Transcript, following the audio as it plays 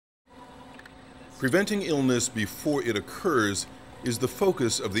Preventing illness before it occurs is the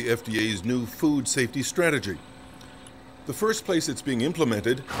focus of the FDA's new food safety strategy. The first place it's being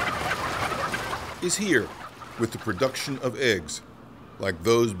implemented is here, with the production of eggs, like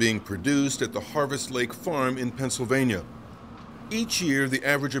those being produced at the Harvest Lake Farm in Pennsylvania. Each year, the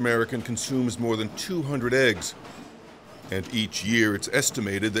average American consumes more than 200 eggs. And each year, it's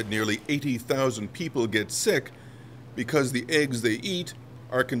estimated that nearly 80,000 people get sick because the eggs they eat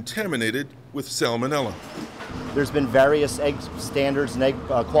are contaminated with Salmonella. There's been various egg standards and egg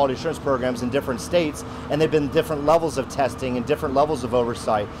quality assurance programs in different states, and there have been different levels of testing and different levels of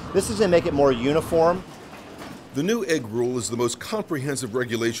oversight. This is going to make it more uniform. The new egg rule is the most comprehensive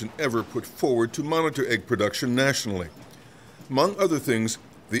regulation ever put forward to monitor egg production nationally. Among other things,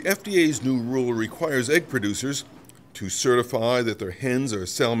 the FDA's new rule requires egg producers to certify that their hens are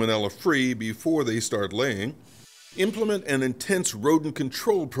salmonella-free before they start laying, implement an intense rodent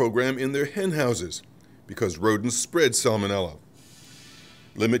control program in their hen houses, because rodents spread salmonella,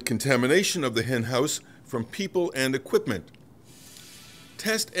 limit contamination of the hen house from people and equipment,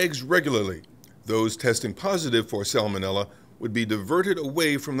 test eggs regularly. Those testing positive for salmonella would be diverted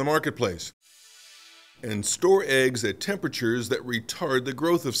away from the marketplace, and store eggs at temperatures that retard the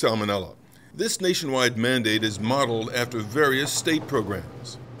growth of salmonella. This nationwide mandate is modeled after various state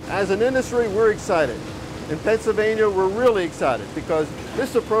programs. As an industry, we're excited. In Pennsylvania, we're really excited because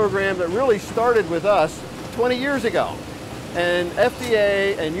this is a program that really started with us 20 years ago. And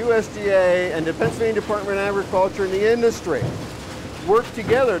FDA and USDA and the Pennsylvania Department of Agriculture and the industry worked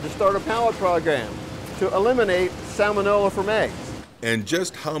together to start a pilot program to eliminate salmonella from eggs. And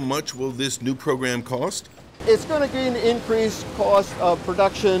just how much will this new program cost? It's going to gain increased cost of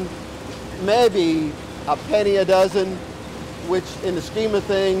production, maybe a penny a dozen, which in the scheme of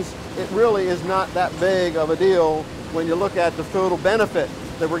things, it really is not that big of a deal when you look at the total benefit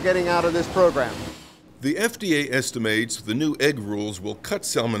that we're getting out of this program. The FDA estimates the new egg rules will cut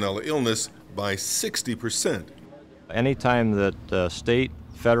salmonella illness by 60%. Anytime that state,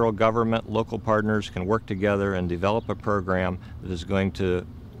 federal government, local partners can work together and develop a program that is going to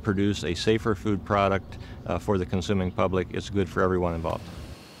produce a safer food product for the consuming public, it's good for everyone involved.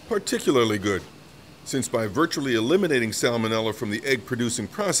 Particularly good, since by virtually eliminating salmonella from the egg-producing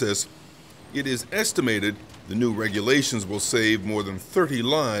process, it is estimated the new regulations will save more than 30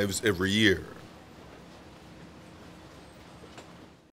 lives every year.